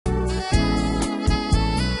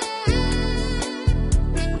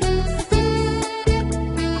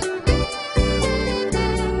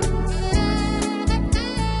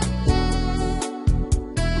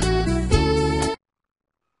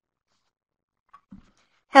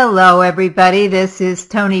Hello everybody, this is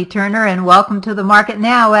Toni Turner and welcome to the market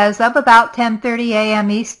now as of about 10:30 a.m.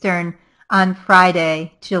 Eastern on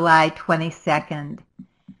Friday, July 22nd.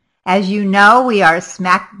 As you know, we are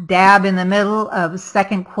smack dab in the middle of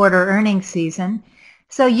second quarter earnings season.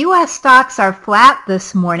 So U.S. stocks are flat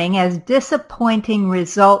this morning as disappointing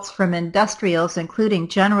results from industrials, including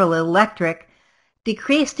General Electric,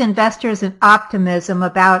 decreased investors' optimism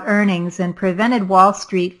about earnings and prevented Wall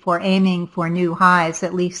Street from aiming for new highs,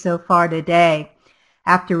 at least so far today.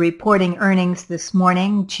 After reporting earnings this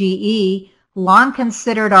morning, GE, long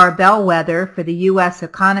considered our bellwether for the U.S.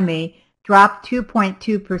 economy, dropped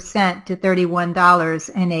 2.2% to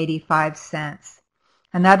 $31.85.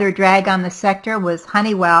 Another drag on the sector was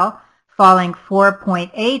Honeywell, falling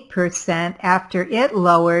 4.8% after it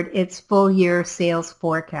lowered its full-year sales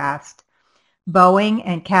forecast. Boeing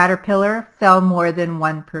and Caterpillar fell more than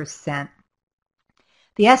 1%.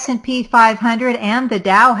 The S&P 500 and the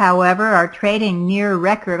Dow, however, are trading near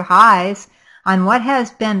record highs on what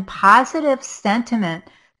has been positive sentiment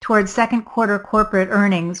towards second quarter corporate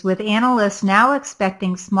earnings, with analysts now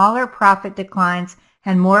expecting smaller profit declines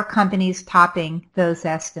and more companies topping those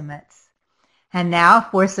estimates. And now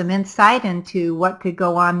for some insight into what could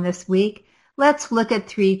go on this week, let's look at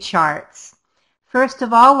three charts. First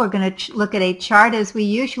of all, we're going to look at a chart as we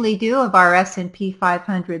usually do of our S&P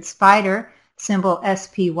 500 spider, symbol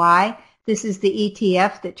SPY. This is the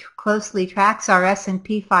ETF that closely tracks our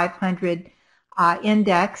S&P 500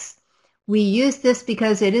 index. We use this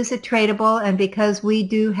because it is a tradable and because we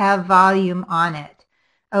do have volume on it.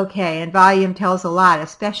 Okay, and volume tells a lot,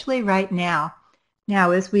 especially right now.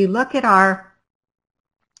 Now, as we look at our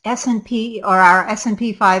S&P or our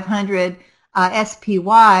S&P 500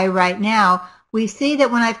 SPY right now, we see that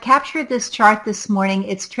when I've captured this chart this morning,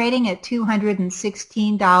 it's trading at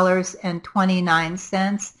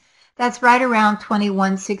 $216.29. That's right around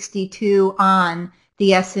 $21.62 on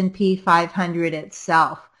the S&P 500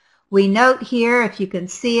 itself. We note here, if you can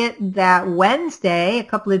see it, that Wednesday, a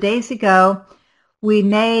couple of days ago, we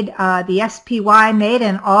made the SPY made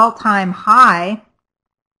an all-time high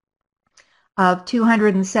of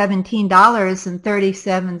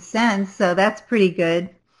 $217.37, so that's pretty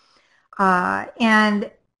good.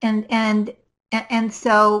 And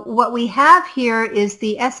so what we have here is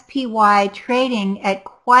the SPY trading at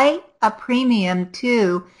quite a premium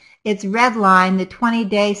to its red line, the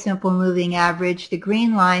 20-day simple moving average, the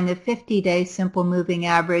green line, the 50-day simple moving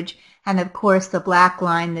average, and of course the black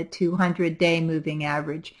line, the 200-day moving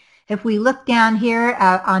average. If we look down here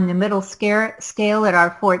on the middle scale at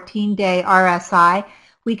our 14-day RSI,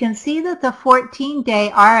 we can see that the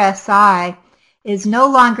 14-day RSI is no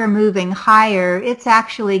longer moving higher. It's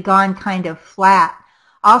actually gone kind of flat.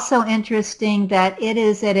 Also interesting that it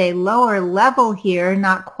is at a lower level here,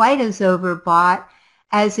 not quite as overbought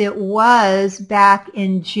as it was back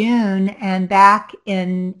in June and back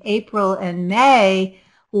in April and May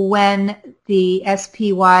when the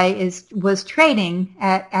SPY was trading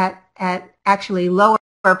at actually lower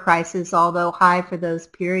prices, although high for those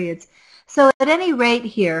periods. So at any rate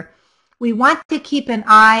here, we want to keep an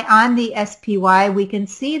eye on the SPY. We can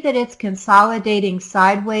see that it's consolidating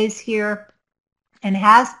sideways here and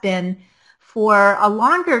has been for a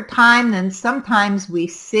longer time than sometimes we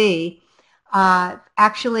see.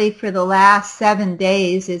 Actually, for the last 7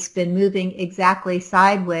 days, it's been moving exactly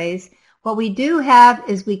sideways. What we do have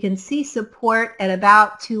is we can see support at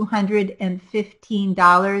about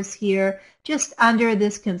 $215 here, just under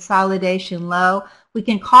this consolidation low. We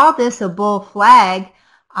can call this a bull flag,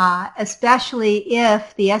 especially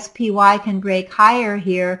if the SPY can break higher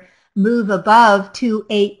here, move above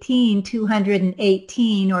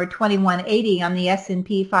 218 or 2180 on the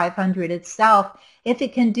S&P 500 itself. If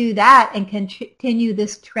it can do that and continue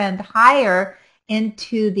this trend higher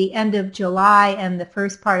into the end of July and the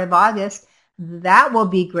first part of August, that will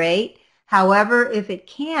be great. However, if it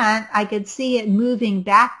can't, I could see it moving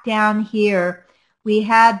back down here. We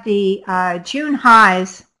had the June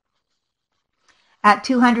highs at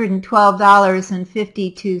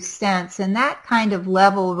 $212.52, and that kind of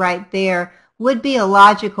level right there would be a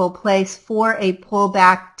logical place for a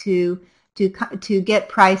pullback to get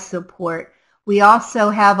price support. We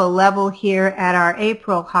also have a level here at our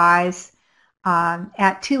April highs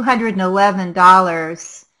at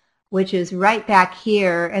 $211, which is right back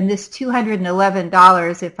here. And this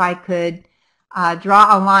 $211, if I could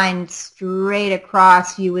draw a line straight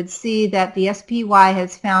across, you would see that the SPY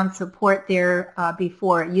has found support there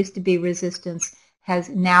before. It used to be resistance,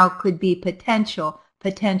 now could be potential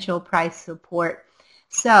price support.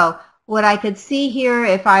 So what I could see here,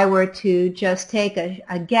 if I were to just take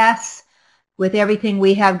a guess, with everything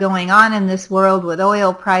we have going on in this world, with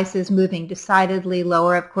oil prices moving decidedly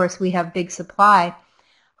lower. Of course, we have big supply,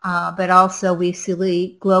 but also we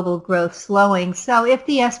see global growth slowing. So if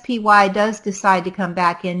the SPY does decide to come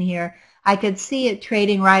back in here, I could see it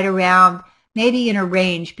trading right around, maybe in a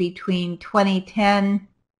range between 2010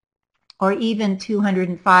 or even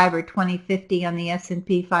 205 or 2050 on the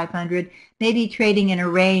S&P 500, maybe trading in a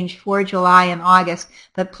range for July and August.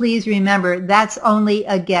 But please remember, that's only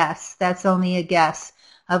a guess. That's only a guess.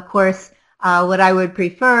 Of course, what I would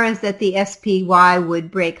prefer is that the SPY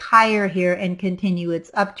would break higher here and continue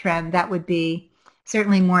its uptrend. That would be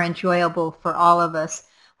certainly more enjoyable for all of us.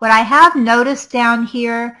 What I have noticed down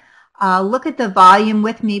here, look at the volume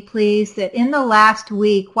with me, please, that in the last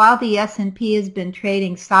week, while the S&P has been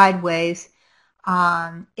trading sideways,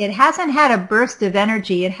 it hasn't had a burst of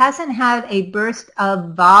energy. It hasn't had a burst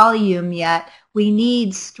of volume yet. We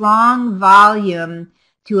need strong volume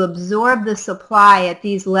to absorb the supply at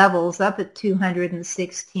these levels up at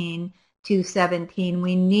 216, 217.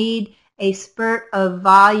 We need a spurt of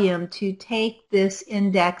volume to take this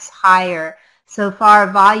index higher. So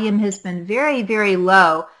far, volume has been very, very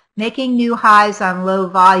low. Making new highs on low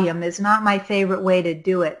volume is not my favorite way to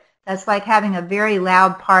do it. That's like having a very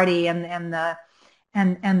loud party and the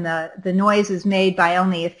noise is made by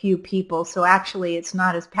only a few people. So actually it's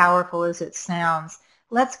not as powerful as it sounds.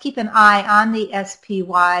 Let's keep an eye on the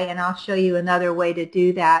SPY, and I'll show you another way to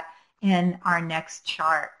do that in our next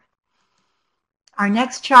chart. Our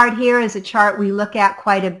next chart here is a chart we look at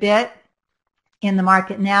quite a bit in the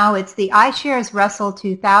market now. It's the iShares Russell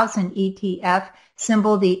 2000 ETF,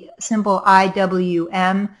 symbol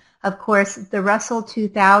IWM. Of course, the Russell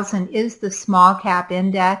 2000 is the small cap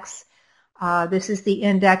index. This is the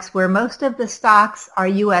index where most of the stocks are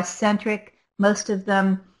U.S. centric. Most of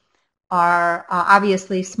them are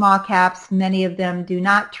obviously small caps. Many of them do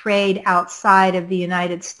not trade outside of the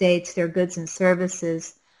United States. Their goods and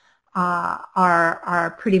services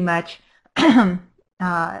are pretty much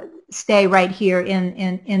stay right here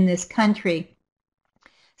in this country.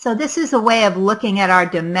 So this is a way of looking at our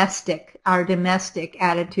domestic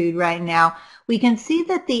attitude right now. We can see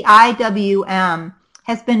that the IWM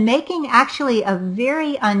has been making actually a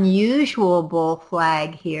very unusual bull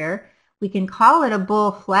flag here. We can call it a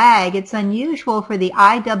bull flag. It's unusual for the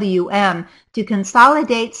IWM to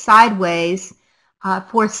consolidate sideways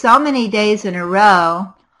for so many days in a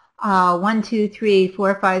row. 1, 2, 3,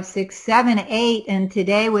 4, 5, 6, 7, 8, and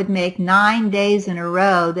today would make 9 days in a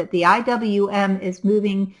row that the IWM is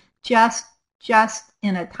moving just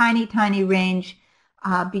in a tiny, tiny range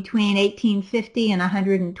between 1850 and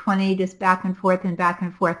 120, just back and forth and back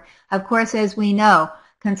and forth. Of course, as we know,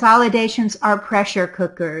 consolidations are pressure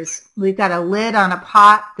cookers. We've got a lid on a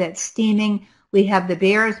pot that's steaming. We have the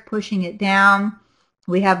bears pushing it down.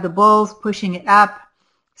 We have the bulls pushing it up.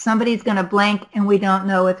 Somebody's going to blink, and we don't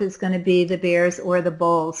know if it's going to be the bears or the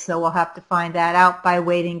bulls. So we'll have to find that out by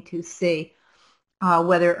waiting to see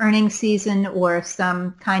whether earnings season or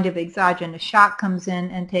some kind of exogenous shock comes in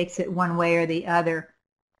and takes it one way or the other.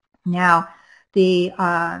 Now, the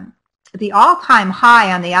all-time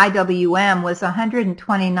high on the IWM was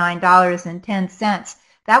 $129.10.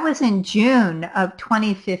 That was in June of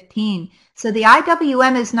 2015. So the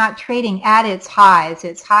IWM is not trading at its highs.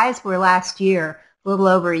 Its highs were last year, a little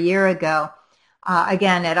over a year ago,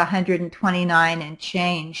 again at 129 and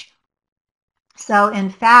change. So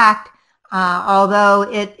in fact, although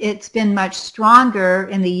it's been much stronger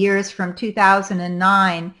in the years from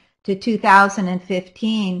 2009 to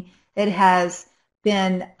 2015, it has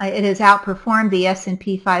outperformed the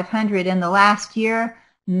S&P 500 in the last year.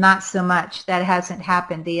 Not so much. That hasn't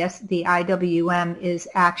happened. The IWM is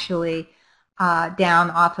actually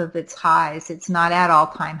down off of its highs. It's not at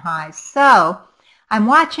all-time highs. So I'm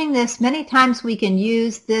watching this. Many times we can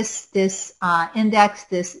use this index,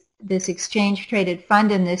 this exchange-traded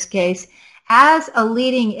fund in this case, as a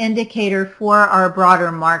leading indicator for our broader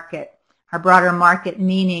market. Our broader market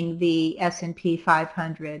meaning the S&P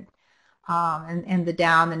 500 and the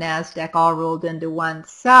Dow and the NASDAQ all rolled into one.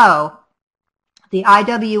 So the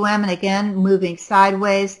IWM, and again, moving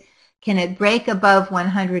sideways, can it break above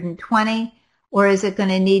 120? Or is it going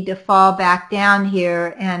to need to fall back down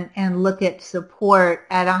here and look at support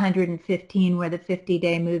at 115 where the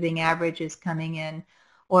 50-day moving average is coming in,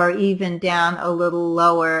 or even down a little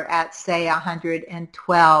lower at, say,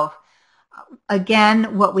 112?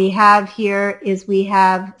 Again, what we have here is we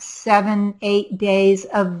have 7, 8 days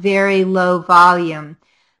of very low volume.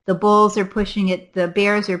 The bulls are pushing it, the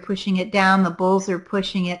bears are pushing it down, the bulls are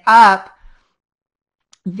pushing it up.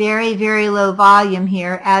 Very, very low volume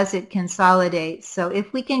here as it consolidates. So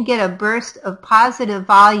if we can get a burst of positive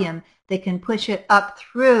volume that can push it up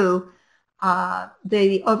through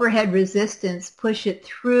the overhead resistance, push it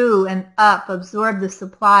through and up, absorb the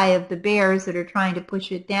supply of the bears that are trying to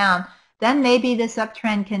push it down, then maybe this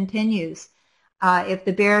uptrend continues. If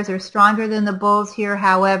the bears are stronger than the bulls here,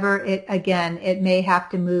 however, it may have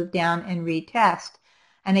to move down and retest.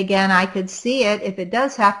 And again, I could see it, if it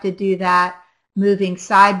does have to do that, moving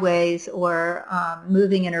sideways or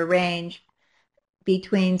moving in a range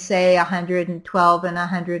between, say, 112 and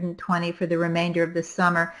 120 for the remainder of the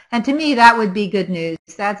summer. And to me, that would be good news.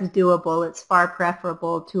 That's doable. It's far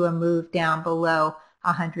preferable to a move down below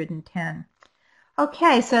 110.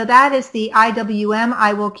 Okay, so that is the IWM.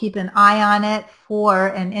 I will keep an eye on it for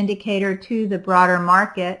an indicator to the broader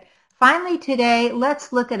market. Finally today,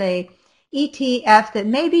 let's look at a ETF that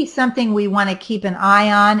may be something we want to keep an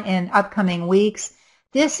eye on in upcoming weeks.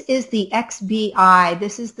 This is the XBI.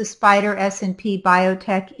 This is the Spider S&P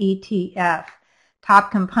Biotech ETF.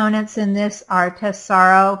 Top components in this are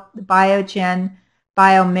Tesaro, Biogen,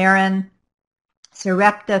 BioMarin,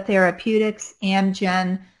 Sarepta Therapeutics,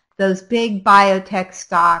 Amgen, those big biotech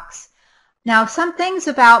stocks. Now, some things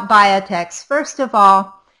about Biotechs. First of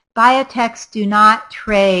all, Biotechs do not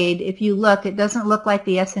trade. If you look, it doesn't look like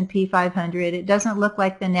the S&P 500. It doesn't look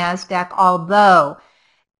like the NASDAQ, although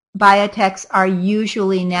Biotechs are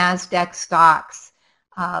usually NASDAQ stocks.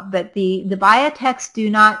 But the Biotechs do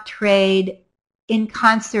not trade in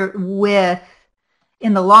concert with,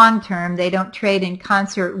 in the long term, they don't trade in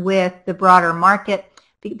concert with the broader market.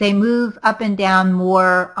 They move up and down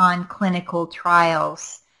more on clinical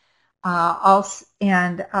trials. I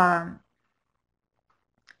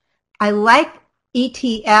like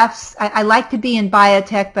ETFs. I like to be in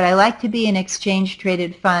biotech, but I like to be in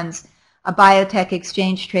exchange-traded funds, biotech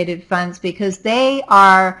exchange-traded funds, because they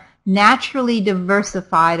are naturally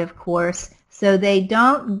diversified, of course, so they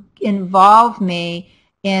don't involve me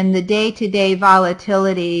in the day-to-day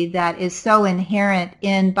volatility that is so inherent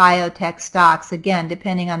in biotech stocks. Again,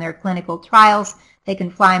 depending on their clinical trials, they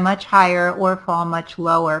can fly much higher or fall much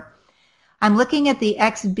lower. I'm looking at the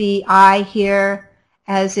XBI here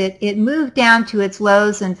as it moved down to its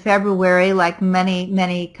lows in February, like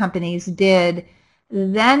many companies did.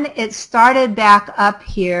 Then it started back up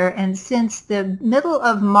here, and since the middle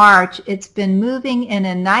of March, it's been moving in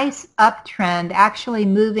a nice uptrend, actually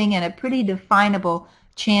moving in a pretty definable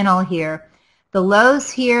channel here. The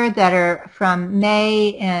lows here that are from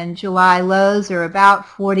May and July lows are about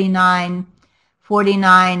 49.50,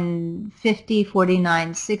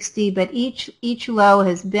 49.60, but each low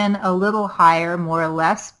has been a little higher, more or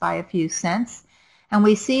less, by a few cents. And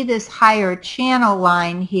we see this higher channel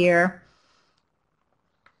line here.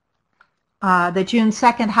 The June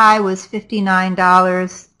 2nd high was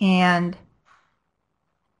 $59 and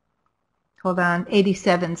hold on,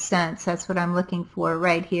 87 cents. That's what I'm looking for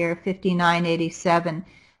right here, 59.87.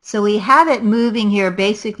 So we have it moving here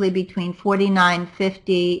basically between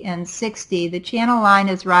 49.50 and 60. The channel line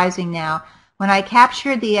is rising now. When I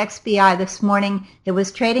captured the XBI this morning, it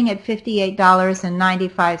was trading at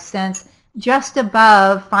 $58.95, just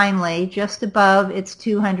above, finally, just above its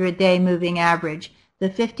 200-day moving average. The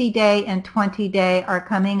 50-day and 20-day are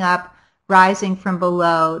coming up, rising from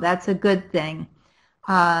below. That's a good thing.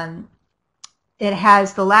 It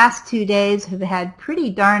has, the last 2 days have had pretty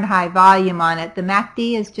darn high volume on it. The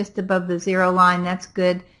MACD is just above the zero line. That's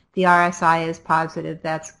good. The RSI is positive.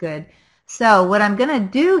 That's good. So what I'm going to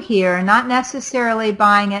do here, not necessarily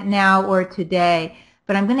buying it now or today,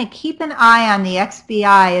 but I'm going to keep an eye on the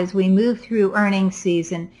XBI as we move through earnings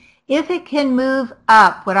season. If it can move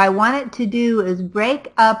up, what I want it to do is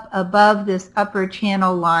break up above this upper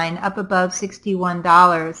channel line, up above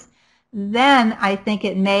 $61. Then I think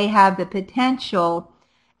it may have the potential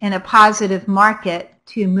in a positive market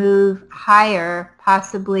to move higher,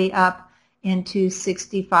 possibly up into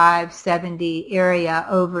 65, 70 area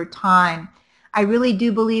over time. I really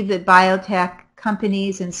do believe that biotech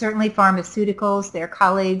companies and certainly pharmaceuticals, their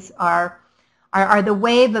colleagues, are the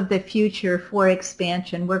wave of the future for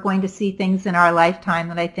expansion. We're going to see things in our lifetime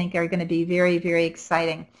that I think are going to be very, very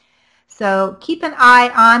exciting. So keep an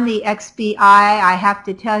eye on the XBI. I have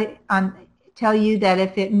to tell you that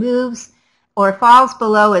if it moves or falls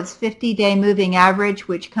below its 50-day moving average,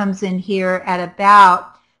 which comes in here at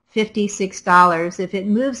about $56, if it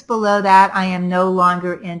moves below that, I am no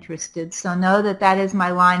longer interested. So know that that is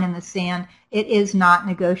my line in the sand. It is not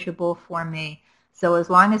negotiable for me. So as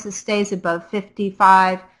long as it stays above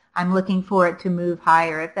 55, I'm looking for it to move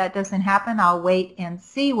higher. If that doesn't happen, I'll wait and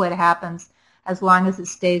see what happens, as long as it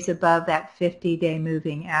stays above that 50-day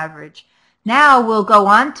moving average. Now we'll go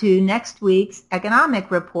on to next week's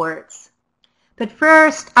economic reports. But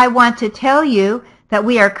first, I want to tell you that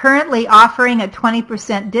we are currently offering a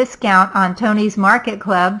 20% discount on Toni's Market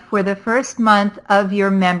Club for the first month of your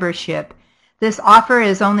membership. This offer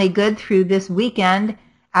is only good through this weekend.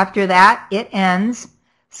 After that, it ends.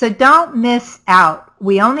 So don't miss out.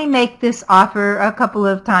 We only make this offer a couple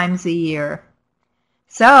of times a year.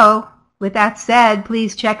 So, with that said,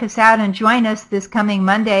 please check us out and join us this coming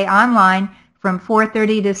Monday online from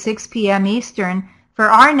 4:30 to 6 p.m. Eastern for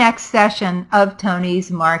our next session of Toni's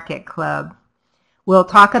Market Club. We'll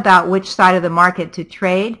talk about which side of the market to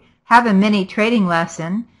trade, have a mini trading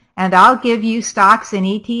lesson, and I'll give you stocks and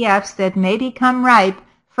ETFs that may become ripe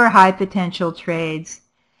for high potential trades.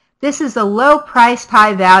 This is a low-priced,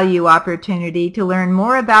 high-value opportunity to learn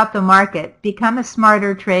more about the market, become a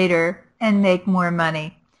smarter trader, and make more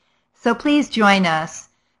money. So please join us.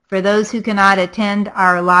 For those who cannot attend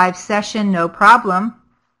our live session, no problem.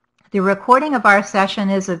 The recording of our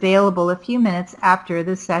session is available a few minutes after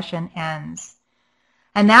the session ends.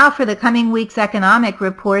 And now for the coming week's economic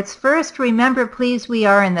reports. First, remember please we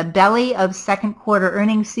are in the belly of second quarter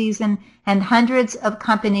earnings season and hundreds of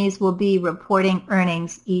companies will be reporting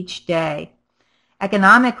earnings each day.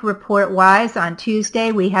 Economic report-wise, on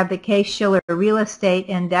Tuesday we have the Case-Shiller Real Estate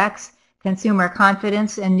Index, consumer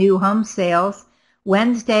confidence, and new home sales.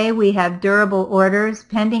 Wednesday we have durable orders,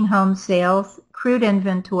 pending home sales, crude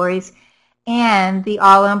inventories, and the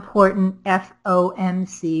all-important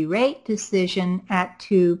FOMC rate decision at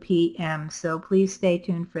 2 p.m. So please stay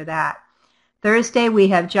tuned for that. Thursday we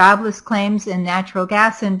have jobless claims and natural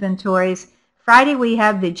gas inventories. Friday we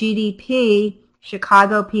have the GDP,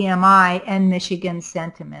 Chicago PMI, and Michigan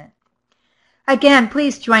sentiment. Again,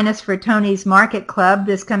 please join us for Toni's Market Club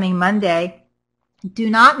this coming Monday. Do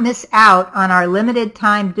not miss out on our limited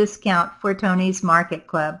time discount for Toni's Market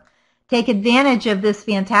Club. Take advantage of this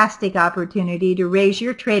fantastic opportunity to raise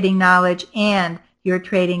your trading knowledge and your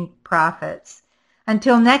trading profits.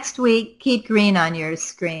 Until next week, keep green on your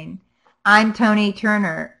screen. I'm Toni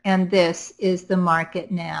Turner, and this is The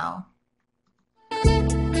Market Now.